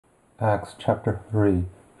Acts chapter 3.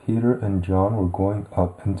 Peter and John were going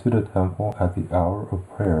up into the temple at the hour of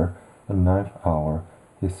prayer, the 9th hour.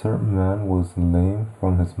 A certain man was lame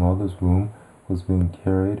from his mother's womb, was being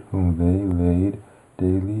carried, whom they laid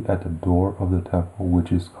daily at the door of the temple,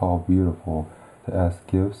 which is called Beautiful, to ask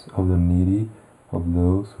gifts of the needy, of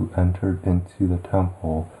those who entered into the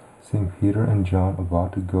temple. Seeing Peter and John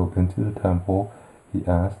about to go into the temple, he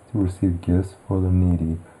asked to receive gifts for the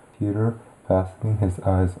needy. Peter, fastening his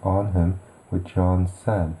eyes on him, with John,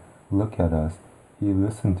 said, "Look at us." He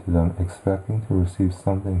listened to them, expecting to receive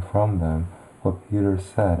something from them. But Peter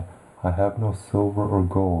said, "I have no silver or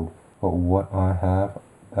gold, but what I have,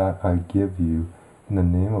 that I give you. In the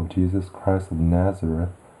name of Jesus Christ of Nazareth,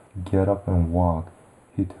 get up and walk."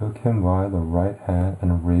 He took him by the right hand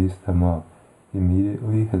and raised him up.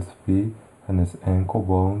 Immediately his feet and his ankle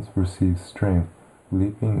bones received strength.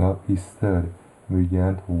 Leaping up, he stood and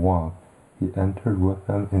began to walk. He entered with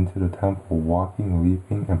them into the temple, walking,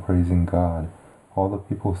 leaping, and praising God. All the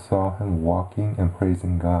people saw him walking and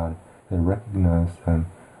praising God. They recognized him,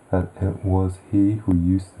 that it was he who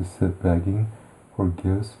used to sit begging for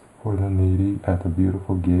gifts for the needy at the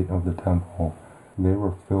beautiful gate of the temple. They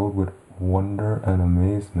were filled with wonder and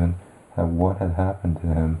amazement at what had happened to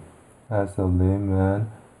him. As the lame man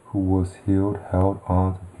who was healed held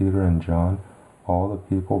on to Peter and John, all the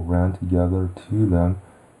people ran together to them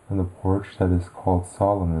in the porch that is called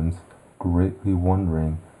Solomon's, greatly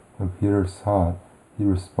wondering. When Peter saw it, he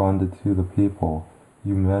responded to the people,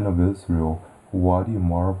 "You men of Israel, why do you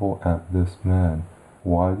marvel at this man?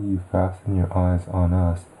 Why do you fasten your eyes on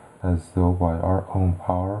us, as though by our own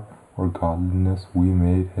power or godliness we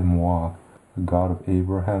made him walk? The God of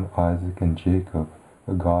Abraham, Isaac, and Jacob,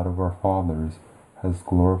 the God of our fathers, has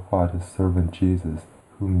glorified his servant Jesus,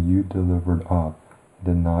 whom you delivered up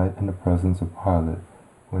and denied in the presence of Pilate,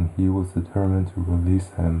 when he was determined to release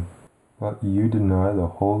him. But you deny the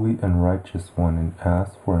holy and righteous one, and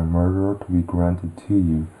ask for a murderer to be granted to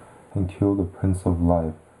you, and kill the Prince of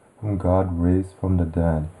Life, whom God raised from the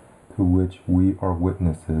dead, to which we are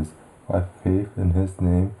witnesses. By faith in his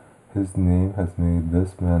name has made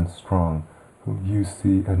this man strong, whom you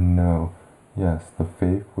see and know. Yes, the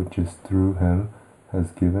faith which is through him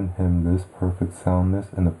has given him this perfect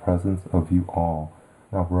soundness in the presence of you all.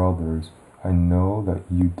 Now, brothers, I know that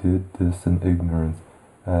you did this in ignorance,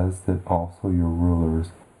 as did also your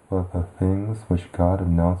rulers. But the things which God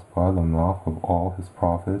announced by the mouth of all his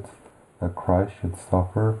prophets, that Christ should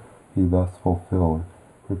suffer, he thus fulfilled.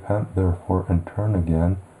 Repent therefore and turn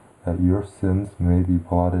again, that your sins may be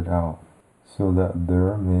blotted out, so that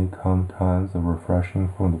there may come times of refreshing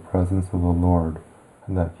from the presence of the Lord,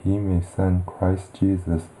 and that he may send Christ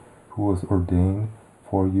Jesus, who was ordained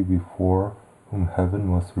for you before, whom heaven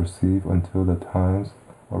must receive until the times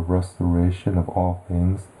of restoration of all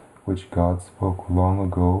things, which God spoke long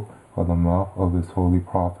ago by the mouth of his holy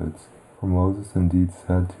prophets. For Moses indeed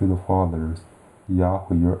said to the fathers,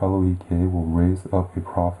 Yahweh your Elohim will raise up a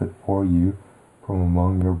prophet for you from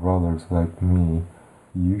among your brothers like me.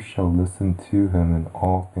 You shall listen to him in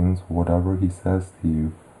all things whatever he says to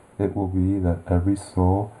you. It will be that every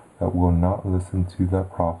soul that will not listen to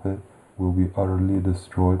that prophet will be utterly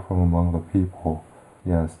destroyed from among the people.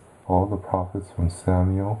 Yes, all the prophets from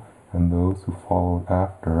Samuel and those who followed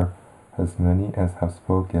after, as many as have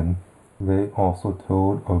spoken, they also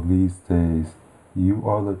told of these days. You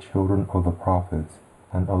are the children of the prophets,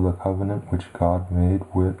 and of the covenant which God made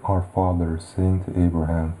with our fathers, saying to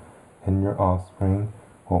Abraham, in your offspring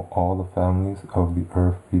will all the families of the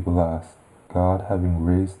earth be blessed. God, having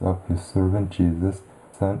raised up his servant Jesus,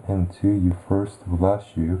 sent him to you first to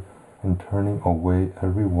bless you, and turning away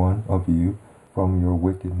every one of you from your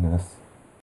wickedness,